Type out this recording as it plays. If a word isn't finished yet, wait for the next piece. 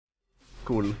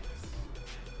Cool.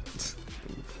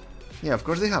 Yeah, of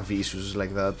course they have issues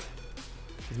like that.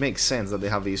 It makes sense that they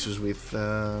have issues with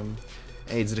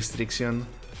age restriction.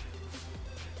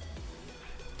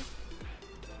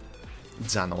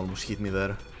 Janna almost hit me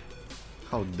there.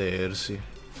 How dare she?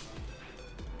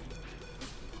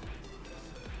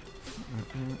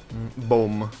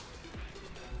 Boom.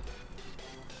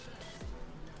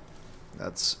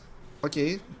 That's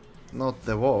okay. Not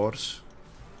the worst.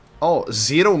 Oh,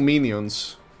 0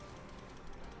 minions.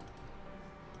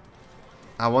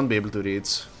 I won't be able to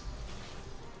reach.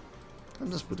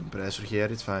 I'm just putting pressure here,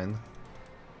 it's fine.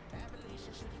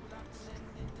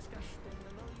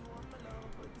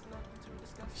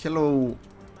 Hello.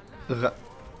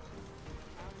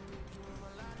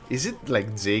 Is it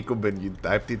like Jacob and you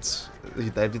typed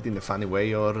it in a funny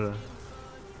way, or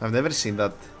I've never seen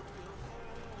that.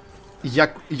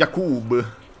 Jakub.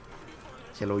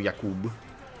 Hello, Jakub.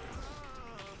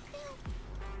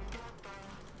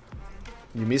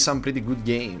 You missed some pretty good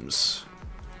games.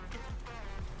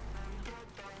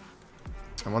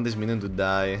 I want this minion to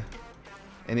die.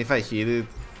 And if I hit it,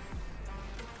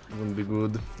 it wouldn't be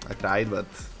good. I tried, but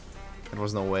there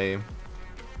was no way.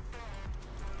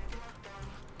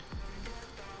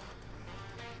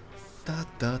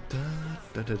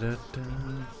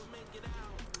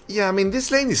 Yeah, I mean,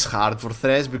 this lane is hard for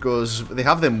Thresh because they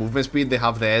have the movement speed, they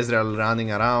have the Ezreal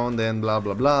running around and blah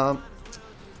blah blah.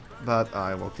 But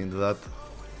I walked into that.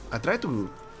 I tried to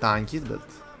tank it, but...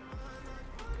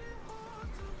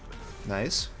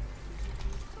 Nice.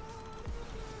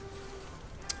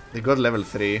 They got level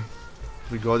 3.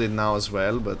 We got it now as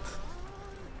well, but...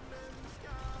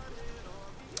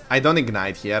 I don't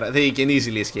ignite here. They can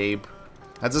easily escape.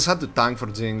 I just had to tank for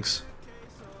Jinx.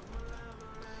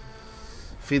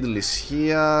 Fiddle is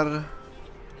here.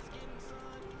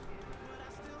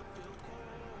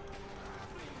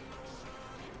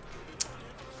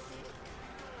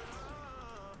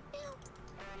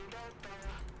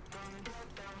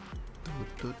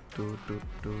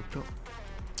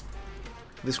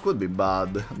 This could be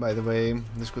bad, by the way.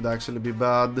 This could actually be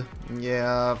bad.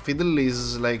 Yeah, Fiddle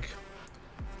is like...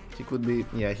 He could be...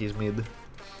 Yeah, he's mid.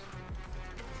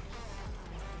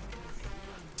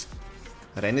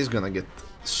 Ren is gonna get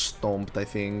stomped, I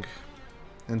think.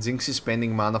 And Jinx is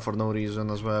spending mana for no reason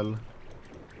as well.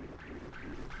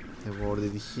 They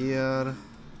warded here.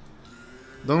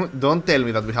 Don't tell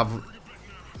me that we have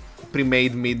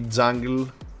pre-made mid jungle.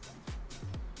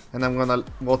 And I'm gonna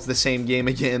watch the same game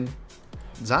again.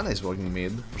 Janna is working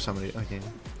mid for some reason. Okay.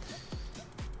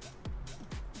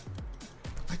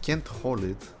 I can't hold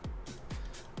it.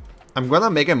 I'm gonna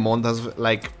make a montage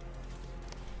like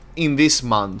in this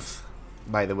month,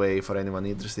 by the way, for anyone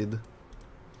interested.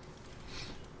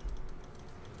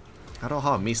 I don't know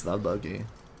how I missed that, but okay.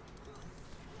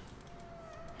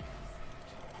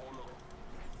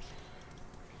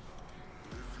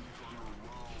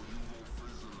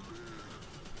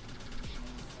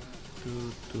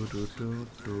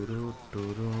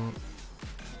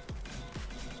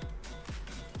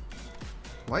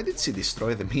 Why did she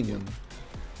destroy the minion?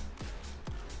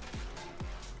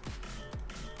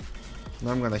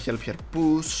 Now I'm gonna help her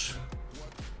push.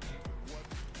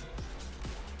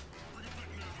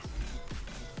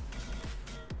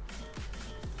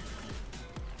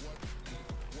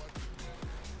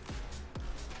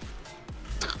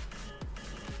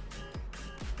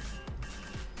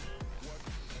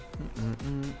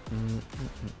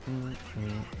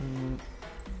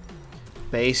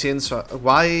 Patience.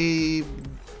 Why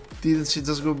didn't she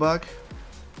just go back?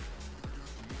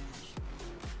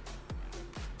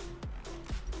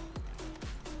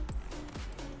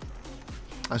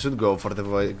 I should go for the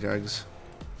void gags.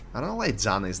 I don't know why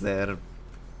Janna is there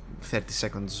 30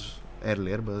 seconds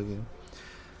earlier, but okay.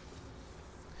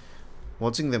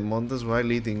 Watching the montage while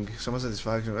eating. Some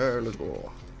satisfaction. Let's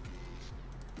go.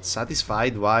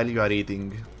 Satisfied while you are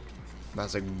eating.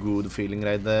 That's a good feeling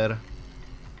right there.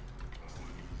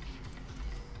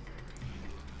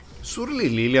 Surely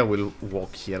Lilia will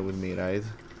walk here with me, right?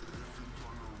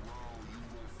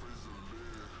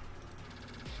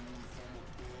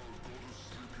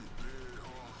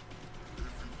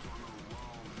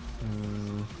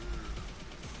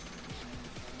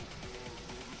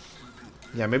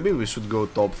 Yeah, maybe we should go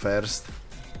top first.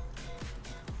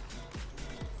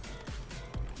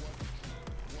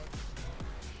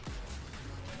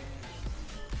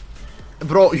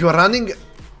 Bro, you're running...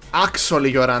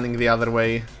 Actually, you're running the other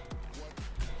way.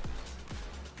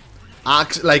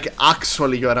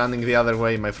 Actually, you're running the other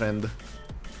way, my friend.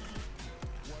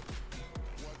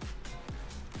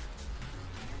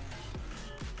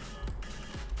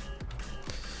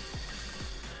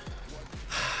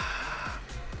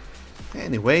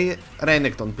 Anyway,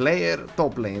 Renekton player,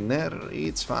 top laner,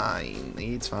 it's fine,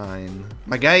 it's fine.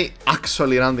 My guy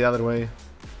actually ran the other way.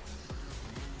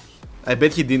 I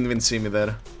bet he didn't even see me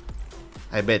there.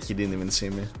 I bet he didn't even see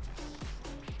me.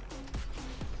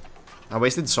 I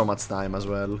wasted so much time as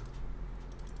well.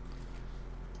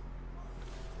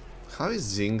 How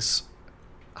is Jinx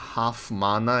half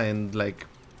mana and like...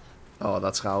 Oh,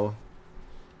 that's how.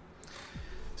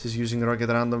 She's using rocket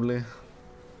randomly.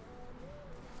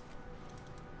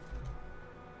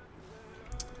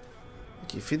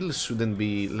 Okay, Fiddle shouldn't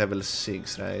be level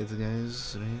 6, right,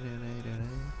 guys? Right.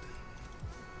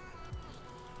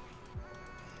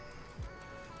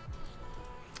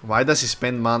 Why does he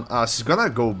spend mana? Ah, she's gonna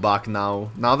go back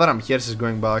now. Now that I'm here, she's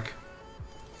going back.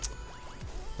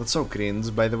 That's so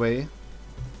cringe, by the way.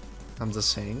 I'm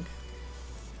just saying.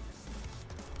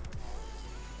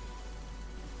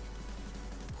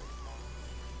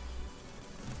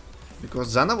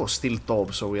 Because Janna was still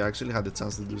top, so we actually had a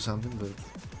chance to do something, but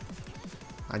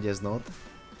I guess not.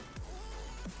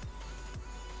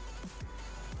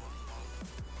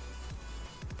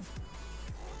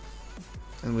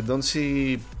 And we don't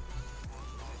see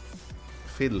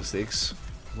Fiddlesticks.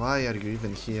 Why are you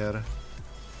even here?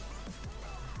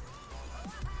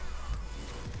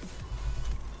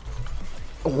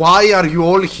 Why are you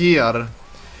all here?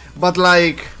 But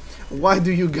like, why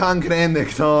do you gank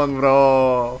Renekton,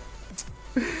 bro?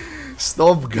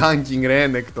 Stop ganking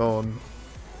Renekton.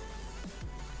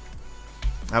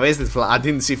 I wasted I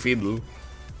didn't see Fiddle.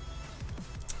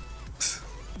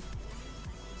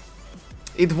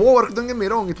 It worked, don't get me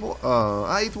wrong, it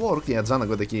worked, yeah, Janna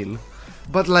got a kill.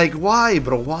 But like, why,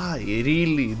 bro, why?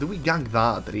 Really? Do we gank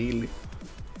that, really?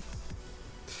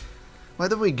 Why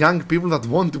do we gank people that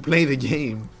want to play the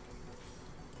game?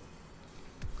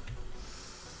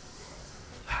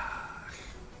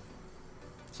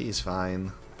 He's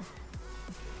fine.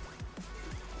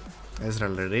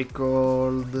 Ezreal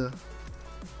recalled.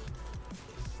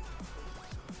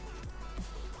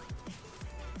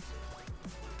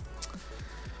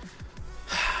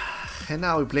 And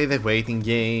now we play the waiting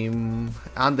game.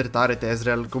 Under turret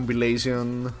Ezreal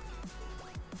compilation.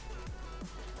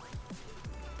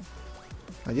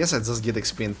 I guess I just get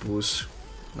XP and push.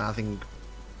 Nothing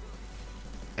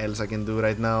else I can do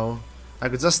right now. I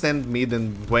could just stand mid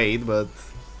and wait, but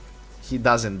he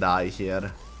doesn't die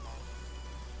here.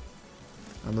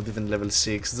 I'm not even level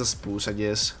 6, just push, I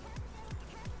guess.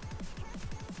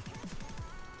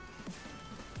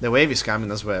 The wave is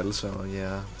coming as well, so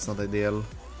yeah, it's not ideal.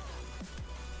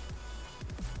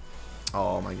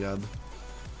 Oh my god.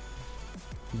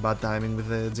 Bad timing with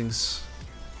the Jinx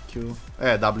Q.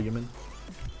 W, man.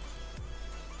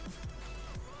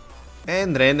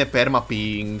 And Rene perma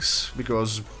pings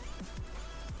because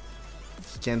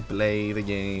he can't play the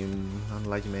game,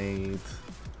 unlike mate.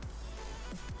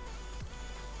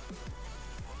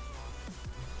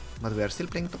 But we are still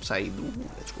playing topside. Ooh,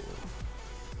 let's go.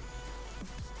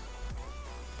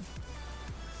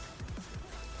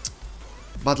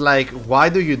 But like, why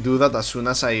do you do that as soon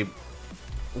as I...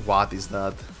 What is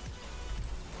that?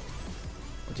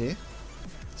 Okay.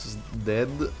 This is dead,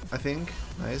 I think.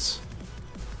 Nice.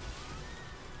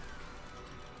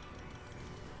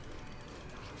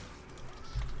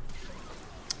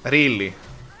 Really?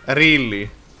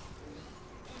 Really?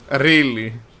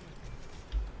 Really?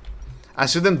 I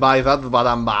shouldn't buy that, but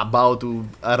I'm about to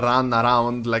run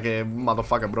around like a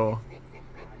motherfucker, bro.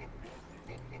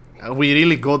 We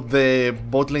really got the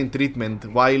bot lane treatment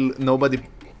while nobody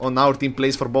on our team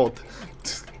plays for bot.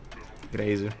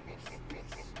 Crazy.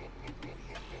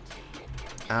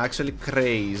 Actually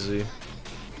crazy.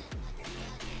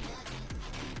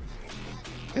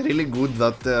 Really good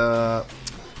that...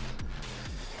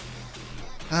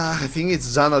 I think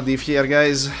it's Janna diff here,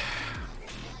 guys.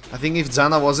 I think if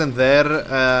Janna wasn't there,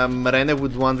 Rene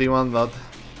would 1v1 that.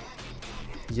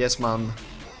 Yes, man.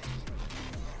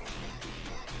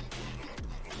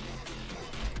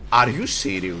 Are you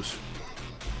serious?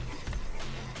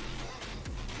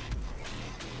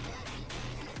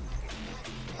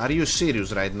 Are you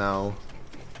serious right now?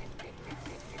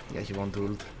 Yeah, he won't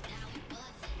ult.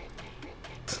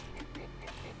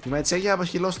 You might say, yeah, but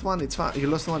he lost one, it's fine. He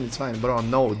lost one, it's fine. Bro,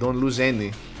 no, don't lose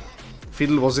any.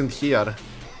 Fiddle wasn't here.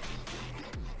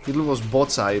 Fiddle was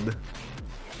bot side.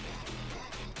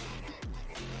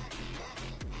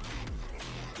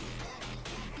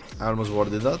 I almost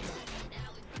worded that.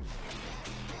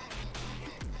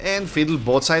 And Fiddle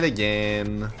bot side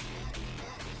again.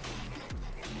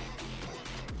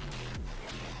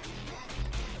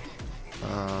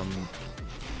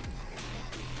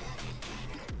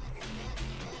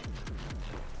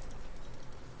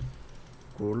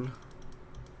 Cool.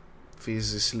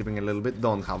 Fizz is sleeping a little bit.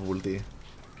 Don't have ulti.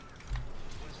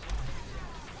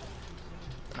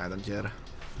 I don't care.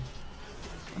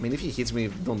 I mean, if he hits me,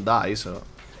 don't die, so...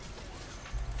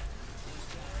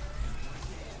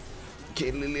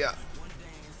 Okay, Lilia.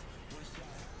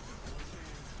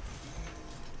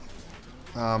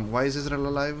 Why is Israel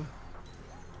alive?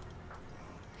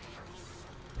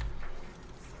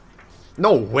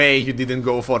 No way you didn't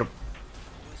go for...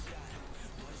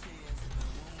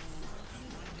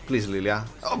 Please, Lilia.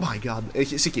 Oh my god.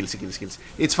 She kills, she kills, she kills.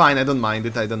 It's fine, I don't mind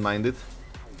it, I don't mind it.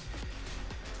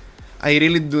 I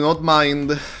really do not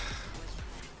mind.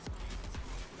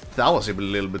 That was a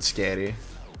little bit scary.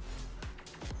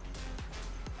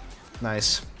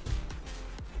 Nice.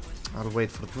 I'll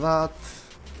wait for that.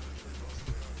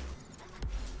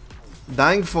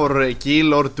 Dying for a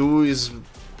kill or two is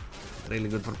really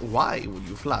good for... Why would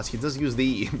you flash? He just used the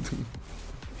E.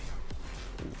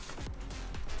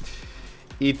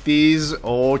 It is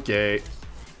okay.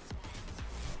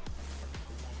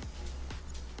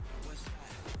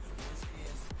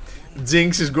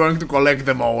 Jinx is going to collect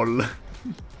them all.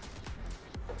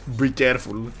 Be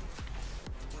careful.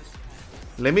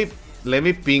 Let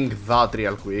me ping that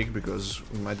real quick because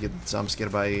we might get jump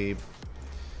scared by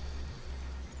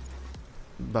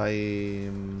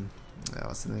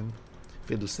what's the name?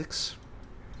 Fiddlesticks.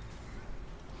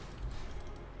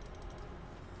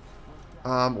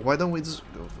 Why don't we just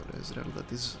go for Israel?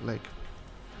 That is like...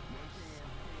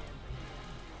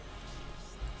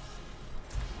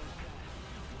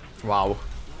 Wow.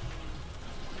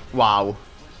 Wow.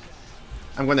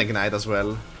 I'm gonna ignite as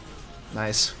well.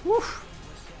 Nice. Woo.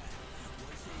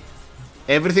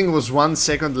 Everything was 1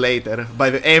 second later. By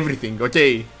the everything,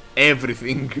 okay?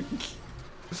 Everything.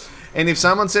 And if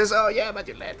someone says, oh yeah, but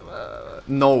you let...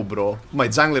 No, bro. My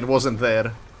jungler wasn't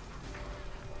there.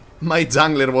 My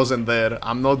jungler wasn't there.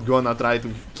 I'm not gonna try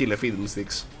to kill a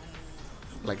Fiddlesticks.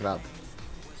 Like that.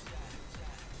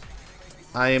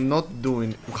 I am not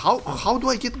doing... How do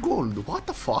I get gold? What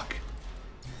the fuck?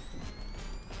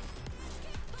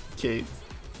 Okay.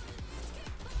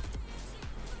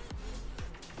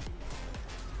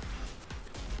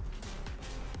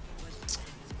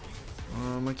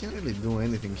 I can't really do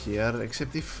anything here,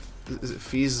 except if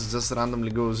Fizz just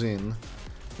randomly goes in.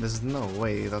 There's no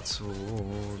way that's...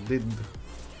 did...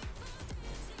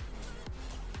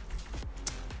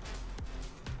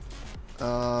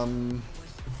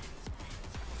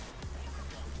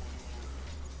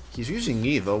 He's using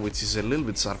E though, which is a little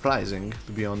bit surprising,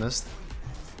 to be honest.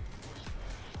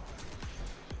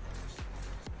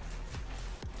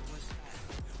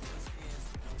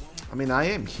 I mean, I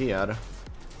am here.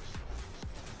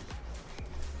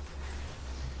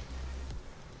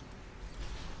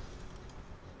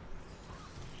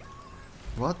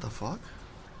 What the fuck?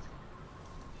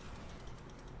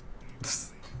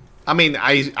 I mean,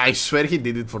 I swear he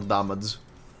did it for damage.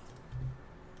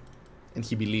 And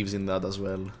he believes in that as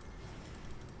well.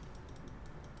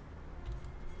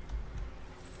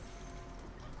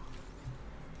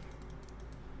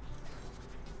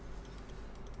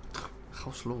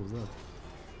 How slow is that?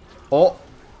 Oh!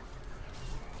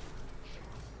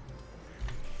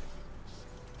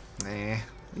 Nah.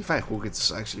 If I hook,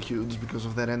 it's actually huge because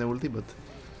of their eney ulti, but...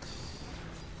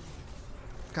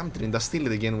 Come Trinda, steal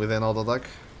it again with an auto attack.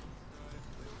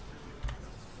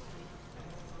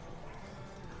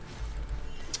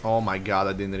 Oh my god,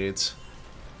 I didn't reach.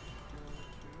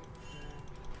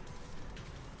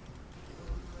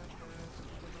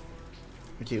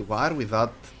 Okay, why are we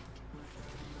that?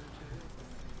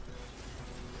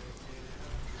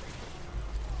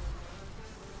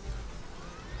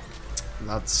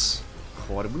 That's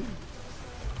horrible.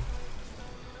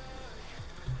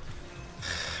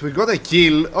 We got a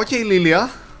kill. Okay, Lilia.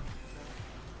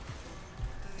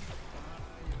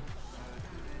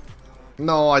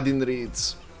 No, I didn't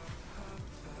reach.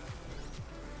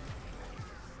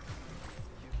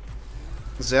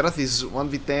 Xerath is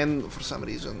 1v10 for some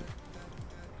reason.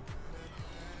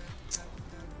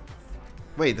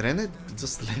 Wait, Rene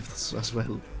just left us as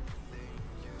well.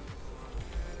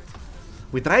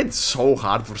 We tried so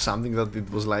hard for something that it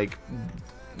was like...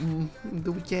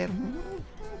 do we care?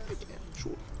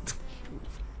 Sure.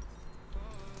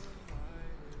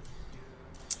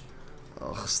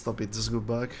 Oh, stop it, just go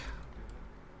back.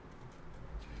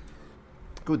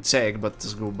 Good check, but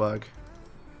just go back.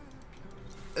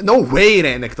 No way,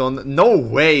 Renekton. No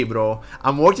way, bro.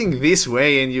 I'm walking this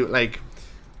way and you, like...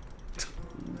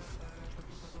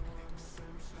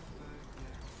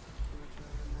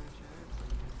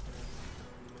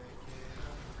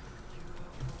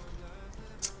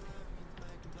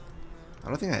 I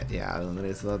don't think I don't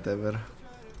reach that ever.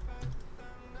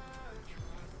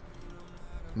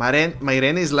 My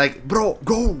Ren is like, bro,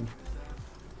 go!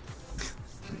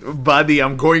 Buddy,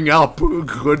 I'm going up.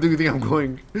 Where do you think I'm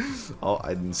going? Oh,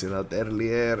 I didn't see that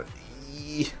earlier.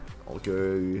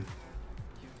 Okay.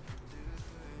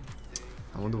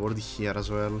 I want to ward here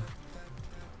as well.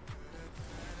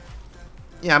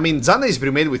 Yeah, I mean, Janna is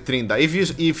pre-made with Trinda.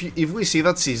 If we see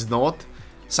that she's not,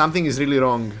 something is really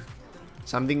wrong.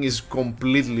 Something is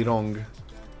completely wrong.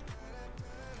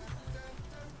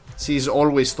 She's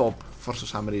always top for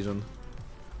some reason.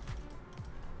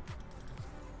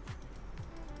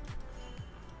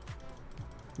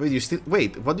 Wait, you still...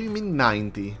 Wait, what do you mean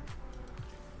 90?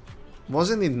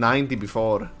 Wasn't it 90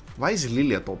 before? Why is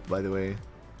Lilia top, by the way?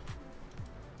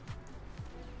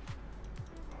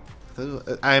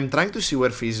 I am trying to see where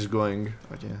Fizz is going.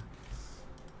 Okay.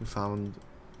 We found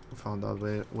out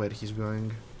where he's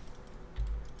going.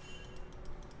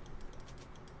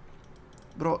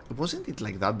 Bro, wasn't it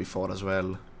like that before as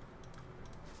well?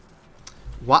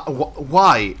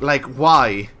 Why? Like,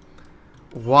 why?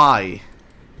 Why?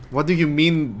 What do you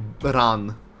mean,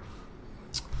 run?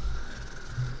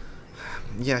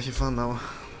 Yeah, she found now.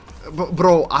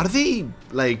 Bro, are they,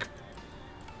 like...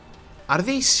 Are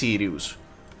they serious?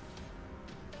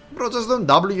 Bro, just don't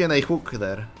W and I hook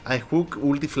there. I hook,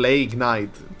 ulti, flay, ignite.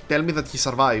 Tell me that he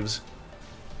survives.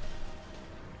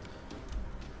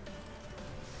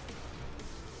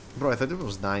 Bro, I thought it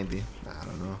was 90. I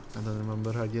don't know. I don't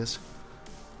remember, I guess.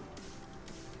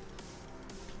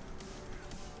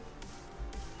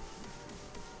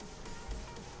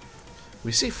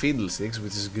 We see Fiddlesticks,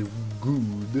 which is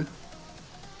good.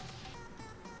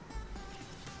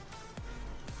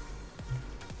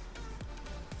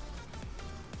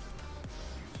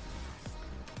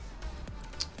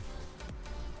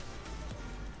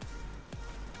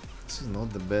 This is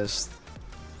not the best.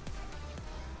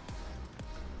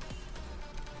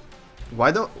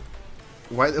 Why don't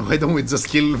we just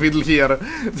kill Fiddle here?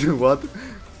 What?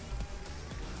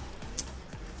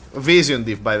 Vision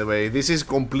diff, by the way. This is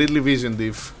completely vision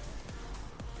diff.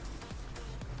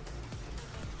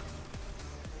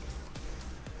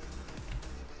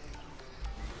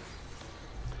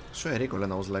 So I recall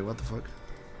and I was like, what the fuck?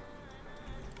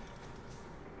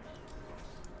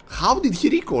 How did he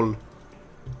recall?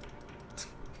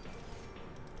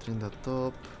 Train the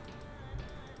top.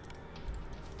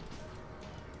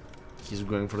 He's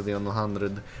going for the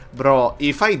 100. Bro,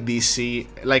 if I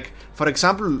DC, like, for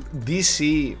example,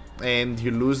 DC and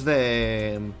you lose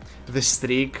the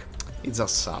streak, it's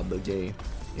just sad, okay?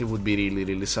 It would be really,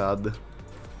 really sad.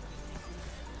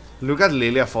 Look at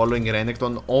Lilia following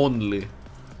Renekton only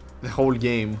the whole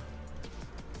game.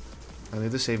 I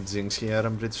need to save Jinx here,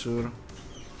 I'm pretty sure.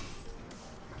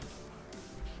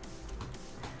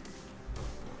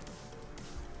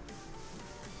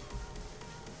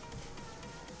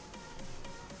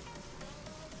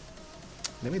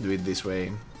 Let me do it this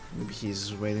way. Maybe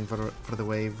he's waiting for the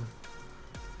wave.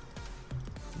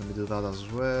 Let me do that as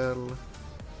well.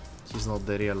 He's not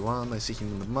the real one. I see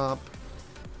him on the map.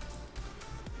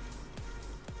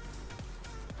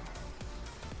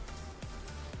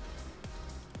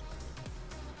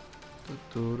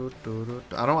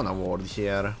 I don't want to ward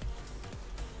here.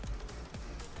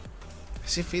 I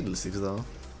see Fiddlesticks though.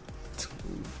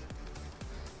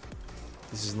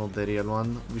 This is not the real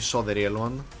one. We saw the real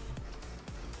one.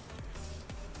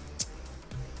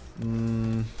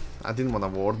 I didn't want to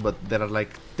ward, but there are like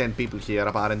 10 people here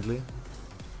apparently.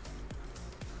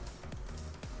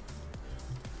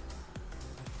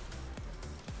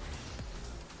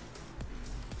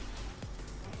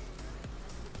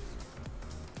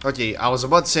 Okay, I was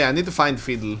about to say I need to find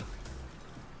Fiddle.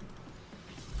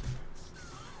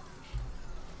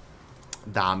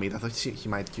 Damn it, I thought he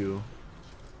might Q.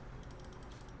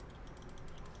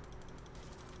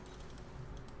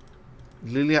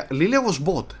 Lilia was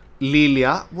bot.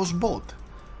 Lilia was bot.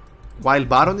 While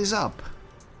Baron is up.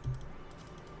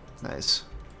 Nice.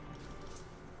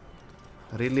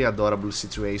 Really adorable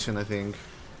situation, I think.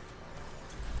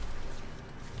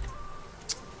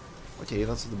 Okay,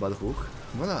 that's the bad hook.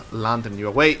 I'm gonna lantern you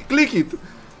away. Click it!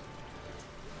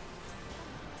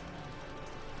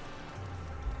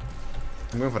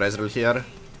 I'm going for Ezreal here.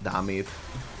 Damn it.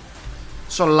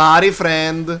 Solari,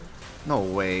 friend! No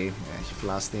way. Yeah, he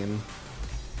flashed in.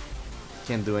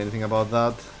 Can't do anything about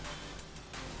that.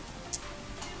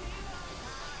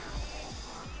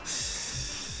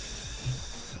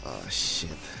 Oh shit.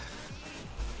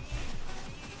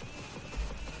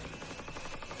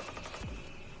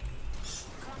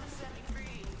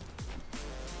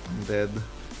 I'm dead.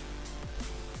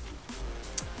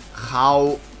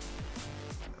 How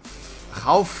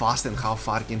fast and how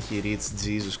far can he reach?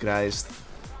 Jesus Christ.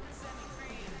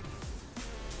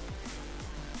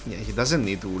 Yeah, he doesn't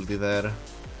need to ulti there.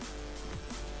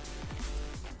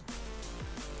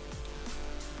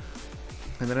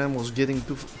 And Ren was getting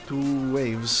two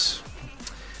waves.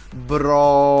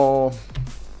 Bro,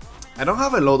 I don't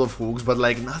have a lot of hooks, but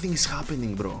like nothing is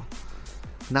happening, bro.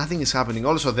 Nothing is happening.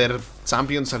 Also, their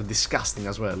champions are disgusting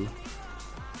as well.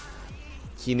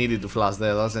 He needed to flash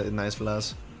there. That's a nice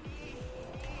flash.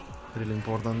 Really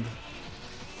important.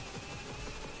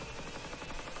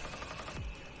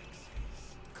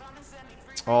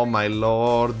 Oh my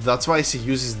lord. That's why she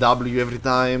uses W every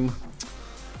time.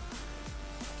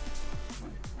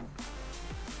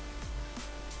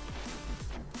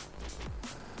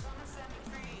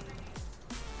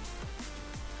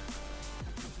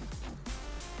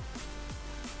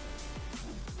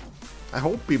 I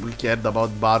hope people cared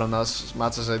about Baron as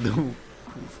much as I do.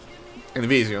 And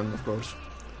Vision, of course.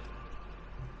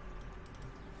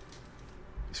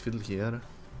 Is Fiddle here?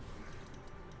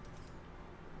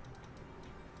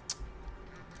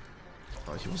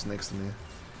 Oh, he was next to me.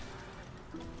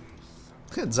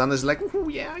 Janna's like,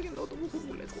 woohoo, yeah, you know the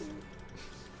woohoo, let's go.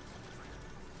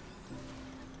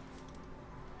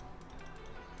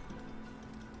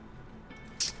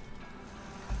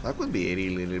 That could be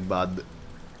really, really bad.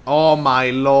 Oh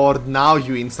my lord, now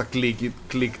you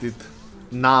clicked it.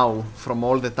 Now, from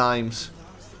all the times.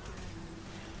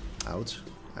 Ouch,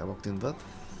 I walked in that.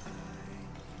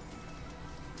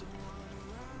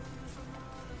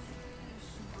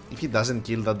 If he doesn't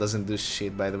kill, that doesn't do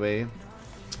shit, by the way.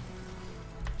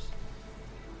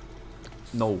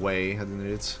 No way, I didn't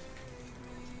reach.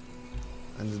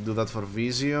 And do that for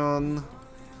Vision.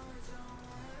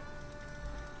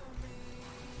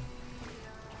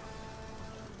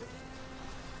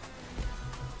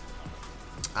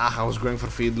 Ah, I was going for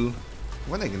Fiddle.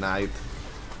 One ignite.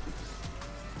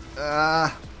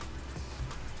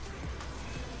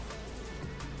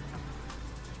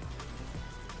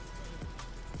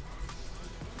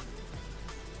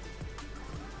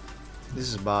 This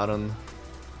is Baron.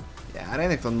 Yeah,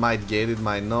 Renekton might get it,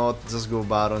 might not. Just go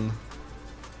Baron.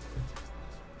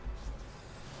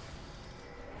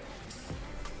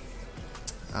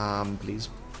 Please.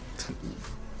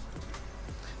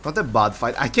 Not a bad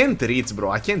fight. I can't reach, bro.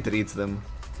 I can't reach them.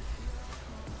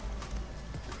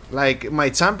 Like, my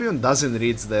champion doesn't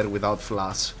reach there without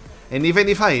flash. And even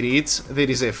if I reach, there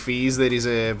is a Fizz, there is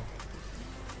a...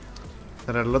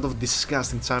 There are a lot of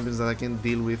disgusting champions that I can't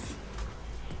deal with.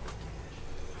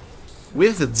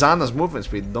 With Janna's movement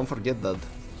speed, don't forget that.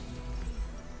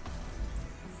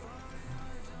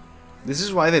 This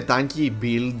is why the tanky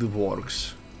build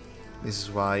works. This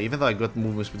is why, even though I got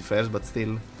movement speed first, but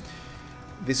still.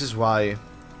 This is why.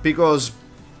 Because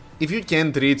if you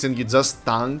can't reach and you just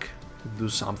tank, do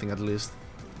something at least.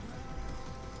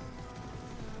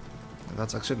 And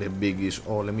that's actually a big issue.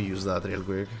 Oh, let me use that real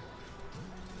quick.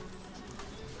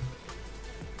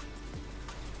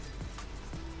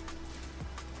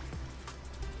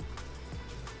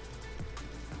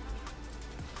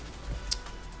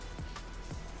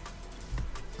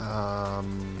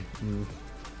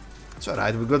 It's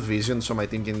alright, we got Vision, so my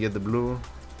team can get the blue.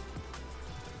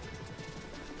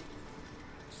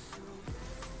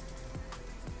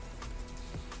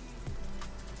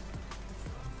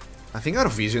 I think our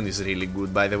Vision is really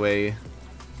good, by the way.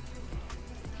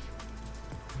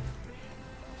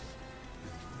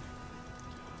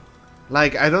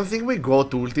 Like, I don't think we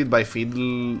got ulted by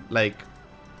Fiddle, like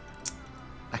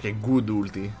a good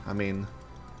ulti, I mean.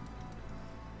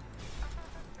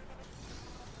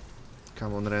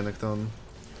 Come on, Renekton.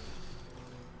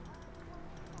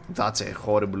 That's a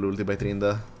horrible ulti by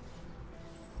Trinda.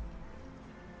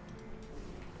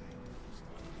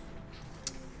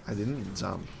 I didn't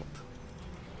jump.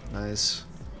 Nice.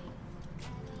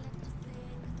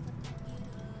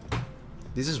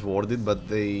 This is worded, but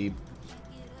they...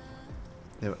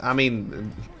 I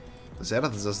mean,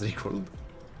 Zerath just recalled.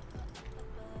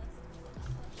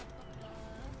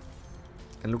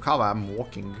 And look how I'm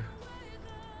walking.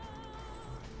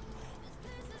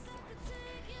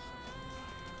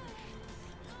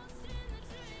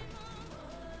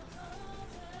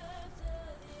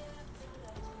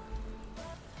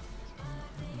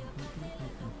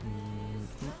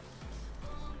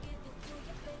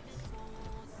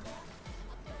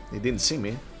 They didn't see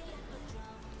me.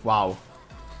 Wow.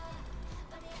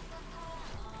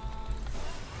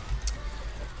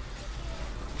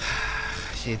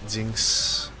 I hate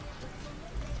Jinx.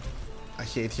 I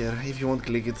hate her. If you won't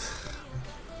click it.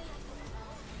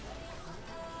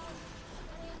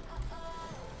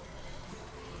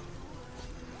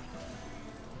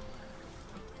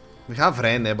 We have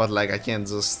Rene, but like I can't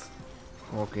just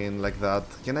walk in like that.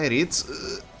 Can I reach?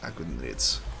 I couldn't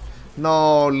reach.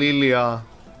 No, Lilia.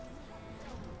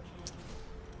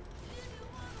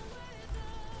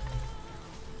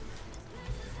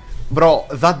 Bro,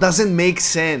 that doesn't make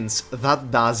sense.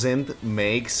 That doesn't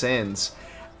make sense.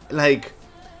 Like,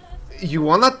 you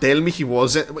wanna tell me he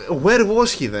wasn't... Where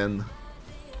was he then?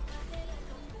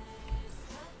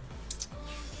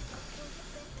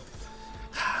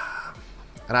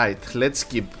 Right, let's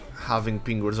keep having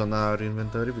penguins on our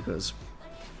inventory because...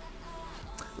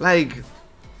 Like...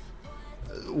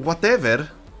 Whatever.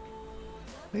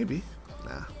 Maybe.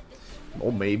 Nah.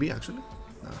 Or maybe, actually.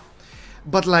 Nah.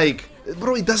 But like...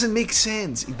 Bro, it doesn't make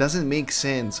sense. It doesn't make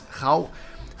sense. How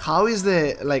is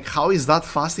the... Like, how is that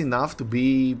fast enough to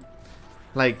be...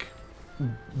 Like...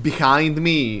 Behind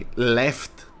me,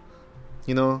 left?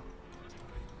 You know?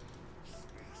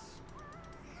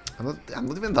 I'm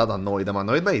not even that annoyed. I'm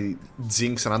annoyed by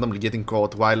Jinx randomly getting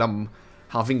caught while I'm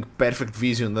having perfect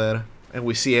vision there. And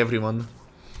we see everyone.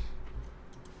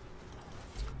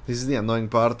 This is the annoying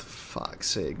part.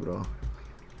 Fuck's sake, bro.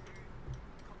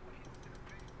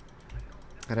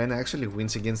 Ren actually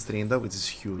wins against Trinda, which is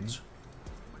huge.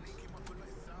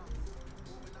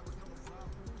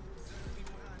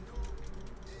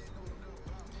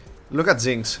 Look at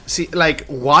Jinx. See, like,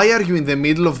 why are you in the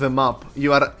middle of the map?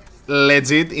 You are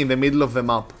legit in the middle of the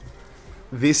map.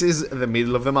 This is the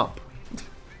middle of the map.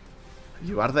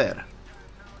 You are there.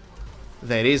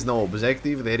 There is no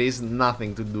objective, there is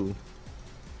nothing to do.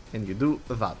 And you do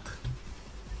that.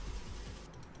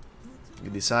 You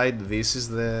decide this is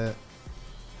the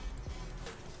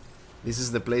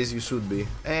place you should be.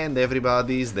 And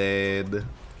everybody is dead.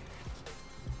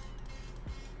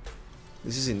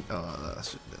 This is in... Oh, I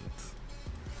shouldn't.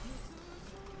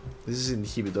 This is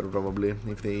inhibitor probably,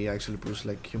 if they actually push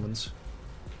like humans.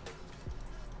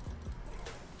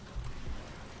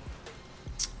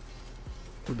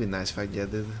 Would be nice if I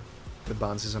get it. The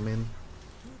bounces, I mean.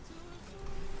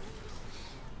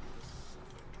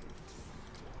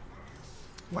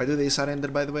 Why do they surrender,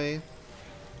 by the way?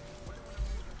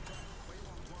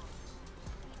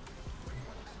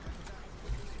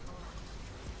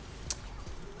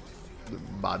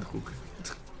 Bad hook.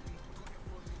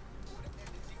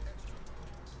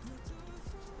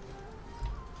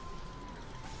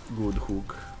 Good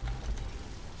hook.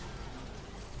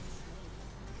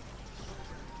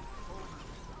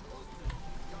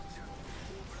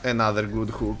 Another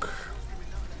good hook.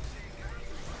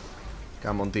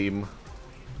 Come on, team.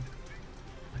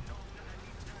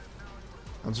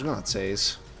 I'm just gonna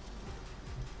chase.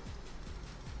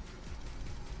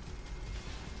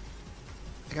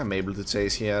 I think I'm able to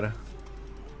chase here.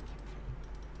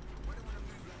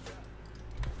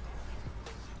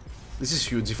 This is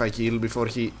huge if I kill before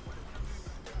he...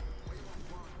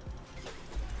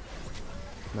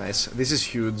 Nice. This is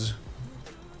huge.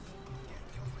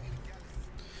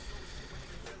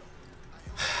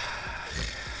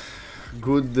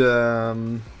 Good,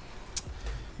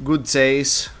 good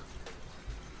chase.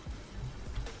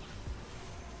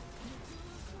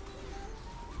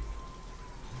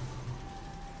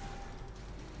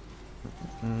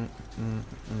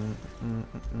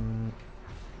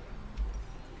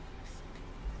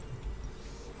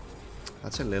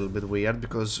 That's a little bit weird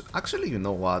because actually, you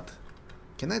know what?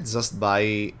 Can I just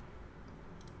buy...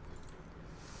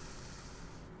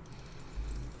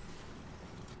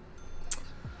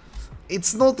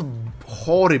 It's not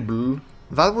horrible.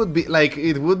 That would be like,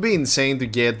 it would be insane to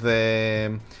get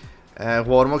the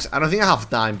Warmox. I don't think I have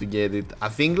time to get it. I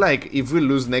think like if we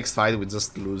lose next fight, we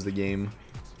just lose the game.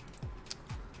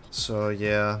 So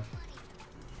yeah.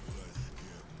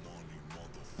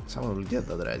 Someone will get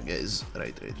that right, guys.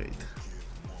 Right.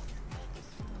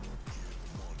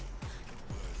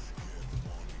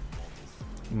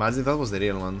 Imagine that was the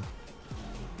real one.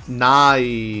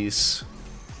 Nice.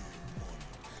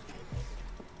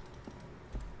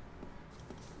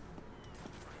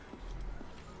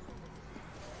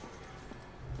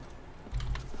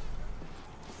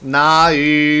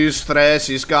 Nice. Thresh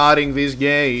is carrying this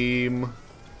game.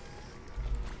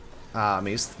 Ah,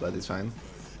 missed, but it's fine.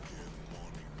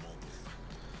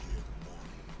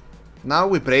 Now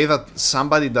we pray that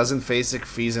somebody doesn't face a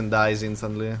Fizz and dies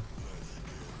instantly.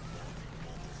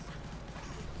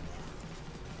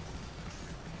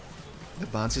 The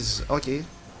bounce is okay.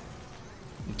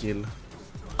 You kill.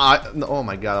 No, oh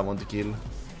my god, I want to kill.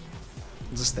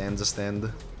 Just stand.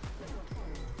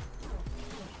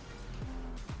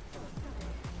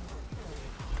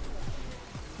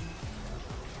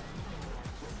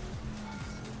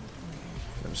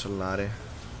 I'm Solare.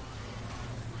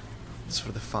 Just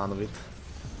for the fun of it.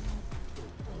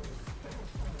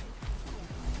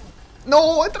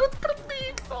 No, I tried to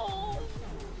predict. No.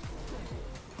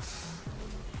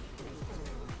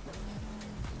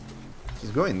 He's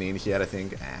going in here, I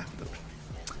think.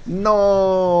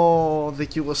 No, the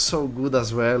Q was so good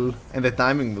as well, and the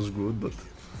timing was good, but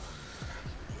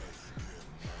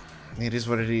it is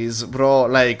what it is, bro.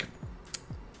 Like,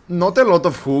 not a lot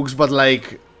of hooks, but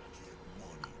like,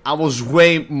 I was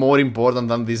way more important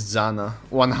than this Janna,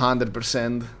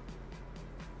 100%.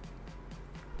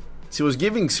 She was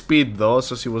giving speed though,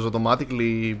 so she was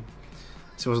automatically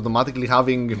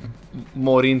having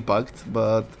more impact,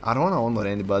 but I don't wanna honor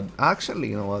anybody. Actually,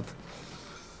 you know what?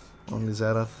 Only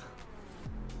Zerath.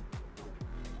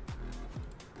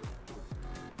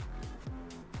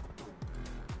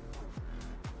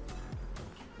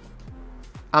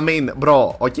 I mean,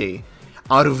 bro, okay.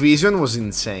 Our vision was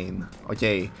insane,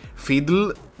 okay.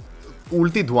 Fiddle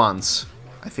ulted once,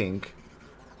 I think.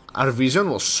 Our vision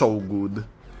was so good.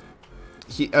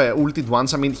 He ulted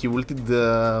once, I mean, he ulted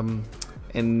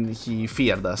and he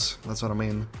feared us, that's what I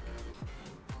mean.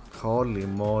 Holy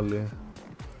moly.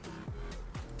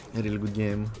 A really good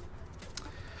game.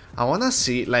 I wanna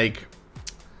see, like,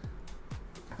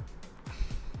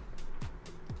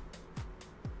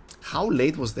 how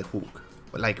late was the hook?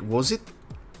 Like, was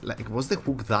the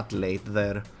hook that late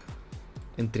there?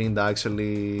 And Trinda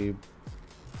actually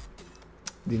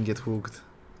didn't get hooked.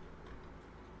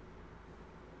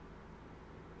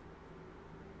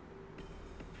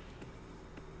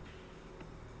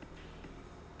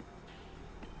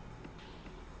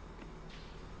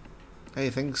 Hey,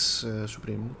 thanks,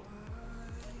 Supreme.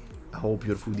 I hope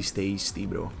your food is tasty,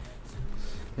 bro.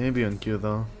 Let me be on cue,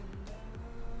 though.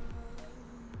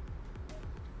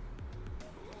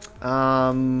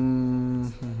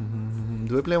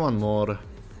 Do I play one more?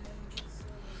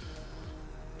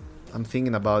 I'm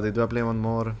thinking about it. Do I play one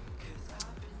more?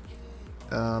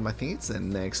 I think it's the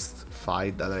next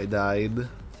fight that I died.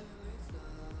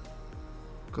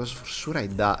 Because for sure I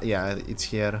died. Yeah, it's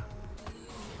here.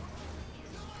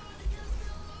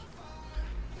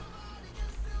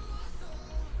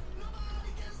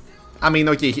 I mean,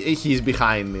 okay, he's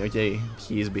behind me, okay?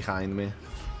 He is behind me.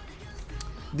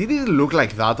 Did it look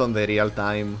like that on the real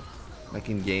time? Like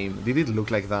in game? Did it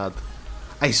look like that?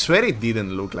 I swear it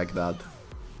didn't look like that.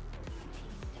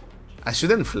 I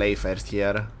shouldn't flay first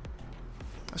here.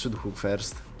 I should hook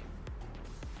first.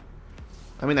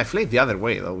 I mean, I flayed the other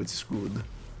way though, which is good.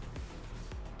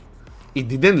 It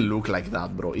didn't look like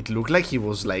that, bro. It looked like he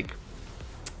was like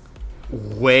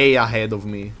way ahead of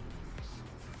me.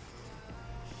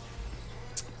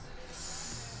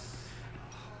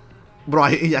 Bro,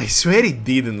 I swear it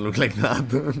didn't look like that.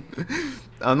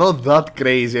 I'm not that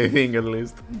crazy, I think, at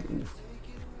least. Oof.